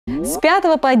С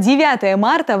 5 по 9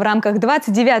 марта в рамках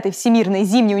 29-й Всемирной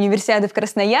зимней универсиады в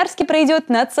Красноярске пройдет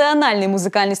национальный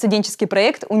музыкальный студенческий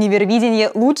проект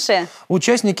 «Универвидение. Лучшие».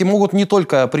 Участники могут не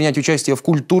только принять участие в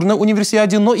культурной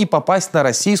универсиаде, но и попасть на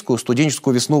российскую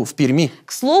студенческую весну в Перми.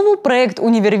 К слову, проект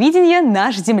 «Универвидение»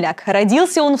 наш земляк.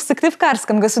 Родился он в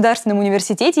Сыктывкарском государственном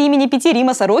университете имени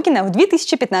Рима Сорокина в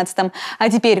 2015-м. А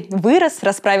теперь вырос,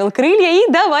 расправил крылья и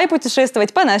давай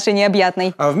путешествовать по нашей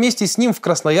необъятной. А вместе с ним в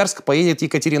Красноярск поедет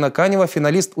Екатерина Канева,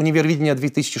 финалист Универвидения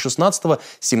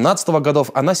 2016-2017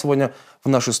 годов. Она сегодня в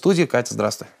нашей студии. Катя,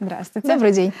 здравствуй. Здравствуйте.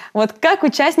 Добрый день. Вот как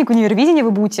участник Универвидения вы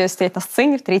будете стоять на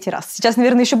сцене в 3-й раз? Сейчас,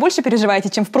 наверное, еще больше переживаете,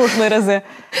 чем в прошлые разы.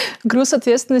 Груз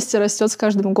ответственности растет с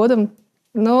каждым годом,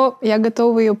 но я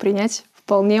готова ее принять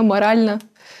вполне морально.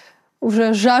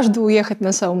 Уже жажду уехать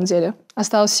на самом деле.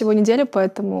 Осталось всего неделя,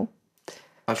 поэтому...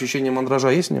 Ощущение мандража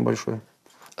есть небольшое?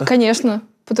 Конечно,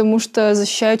 потому что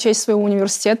защищаю честь своего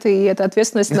университета, и эта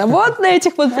ответственность вот на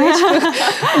этих вот плечиках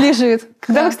лежит.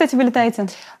 Когда вы, кстати, вылетаете?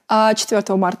 4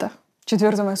 марта.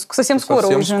 4 марта. Совсем скоро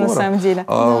уже, на самом деле.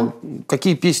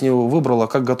 Какие песни выбрала,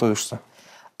 как готовишься?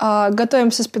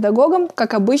 Готовимся с педагогом,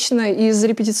 как обычно. Из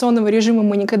репетиционного режима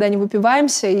мы никогда не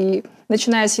выпиваемся. И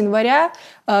начиная с января,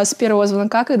 с первого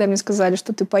звонка, когда мне сказали,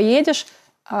 что ты поедешь,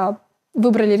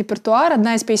 выбрали репертуар.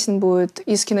 Одна из песен будет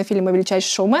из кинофильма «Величайший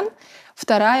шоумен»,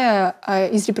 вторая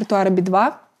из репертуара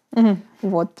Би-2.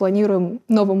 Вот, планируем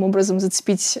новым образом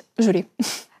зацепить жюри.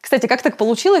 Кстати, как так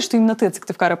получилось, что именно ты от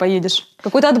Сыктывкара поедешь?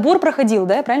 Какой-то отбор проходил,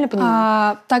 да? Я правильно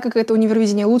понимаю? Так как это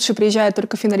Универвидение «Лучшие», приезжают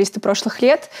только финалисты прошлых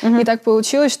лет. И так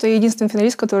получилось, что я единственный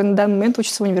финалист, который на данный момент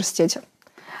учится в университете.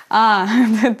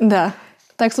 Да.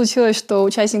 Так случилось, что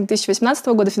участник 2018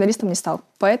 года финалистом не стал.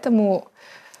 Поэтому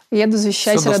еду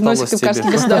защищать родной Сыктывкарский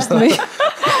государственный.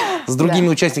 С другими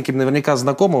участниками наверняка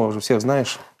знакома, уже всех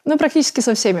знаешь? Ну, практически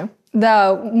со всеми.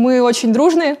 Да, мы очень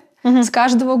дружные. С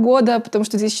каждого года, потому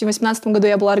что в 2018 году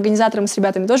я была организатором, с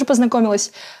ребятами тоже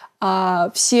познакомилась.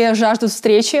 Все жаждут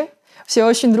встречи, все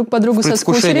очень друг по другу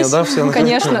соскучились. Да, все?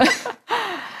 Конечно.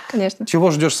 Конечно.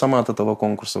 Чего ждешь сама от этого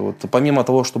конкурса? Вот, помимо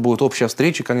того, что будет общая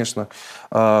встреча, конечно,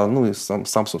 ну и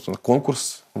сам, собственно,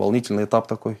 конкурс, волнительный этап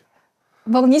такой.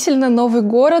 Волнительно, новый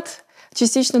город,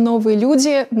 частично новые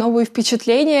люди, новые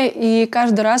впечатления. И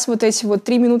каждый раз вот эти вот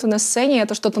 3 минуты на сцене —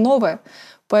 это что-то новое.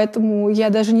 Поэтому я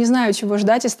даже не знаю, чего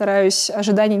ждать, и стараюсь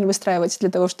ожидания не выстраивать для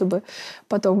того, чтобы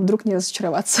потом вдруг не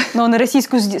разочароваться. Но на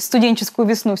российскую студенческую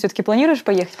весну все-таки планируешь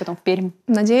поехать потом в Пермь?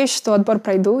 Надеюсь, что отбор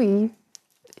пройду, и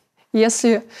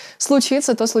если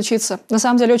случится, то случится. На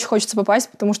самом деле очень хочется попасть,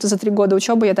 потому что за 3 года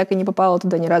учебы я так и не попала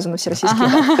туда ни разу на всероссийский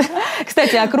этап.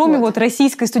 Кстати, а кроме вот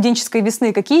российской студенческой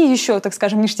весны, какие еще, так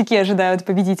скажем, ништяки ожидают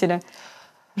победителя?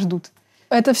 Ждут?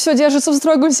 Это все держится в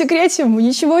строгом секрете, мы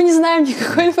ничего не знаем,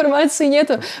 никакой информации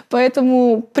нету,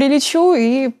 поэтому прилечу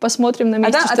и посмотрим на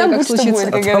месте, что как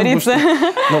случится. Как говорится.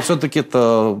 Но все-таки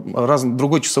это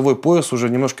другой часовой пояс, уже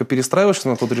немножко перестраиваешься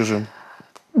на тот режим?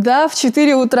 Да, в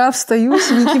 4 утра встаю,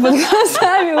 синяки под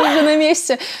глазами, уже на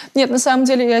месте. Нет, на самом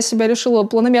деле я себя решила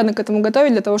планомерно к этому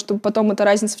готовить, для того, чтобы потом эта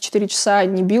разница в 4 часа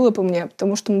не била по мне,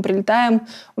 потому что мы прилетаем,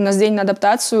 у нас день на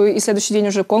адаптацию, и следующий день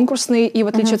уже конкурсный, и в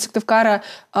отличие от Сыктывкара,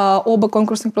 оба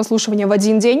конкурсных прослушивания в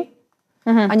один день,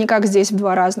 а не как здесь в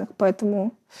 2 разных,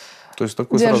 поэтому то есть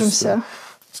такой держимся.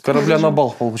 С корабля на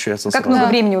бал, получается. Как много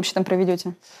времени вообще там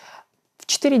проведете? В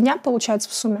 4 дня, получается,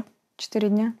 в сумме. 4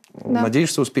 дня. Да.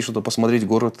 Надеешься, успеешь посмотреть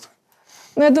город?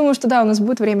 Ну, я думаю, что да, у нас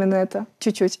будет время на это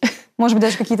чуть-чуть. Может быть,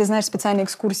 даже какие-то, знаешь, специальные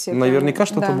экскурсии. Наверняка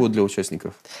что-то будет для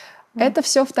участников. Это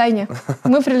все в тайне.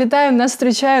 Мы прилетаем, нас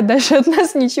встречают, дальше от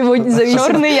нас ничего не зависит.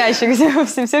 Черный ящик,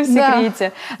 все в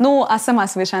секрете. Ну, а сама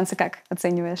свои шансы как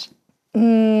оцениваешь?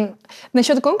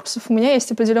 Насчет конкурсов у меня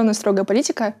есть определенная строгая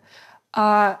политика.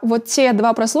 А вот те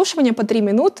 2 прослушивания по 3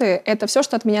 минуты — это все,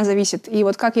 что от меня зависит. И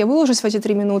вот как я выложусь в эти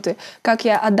 3 минуты, как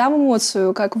я отдам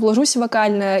эмоцию, как вложусь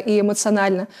вокально и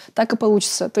эмоционально, так и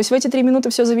получится. То есть в эти 3 минуты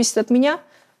все зависит от меня.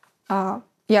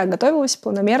 Я готовилась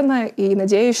планомерно и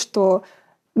надеюсь, что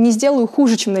не сделаю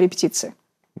хуже, чем на репетиции.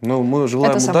 Ну, мы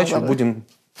желаем удачи, будем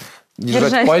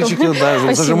держать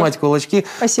пальчики, зажимать кулачки.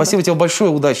 Спасибо. Спасибо тебе большое,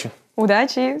 удачи.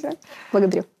 Удачи.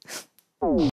 Благодарю.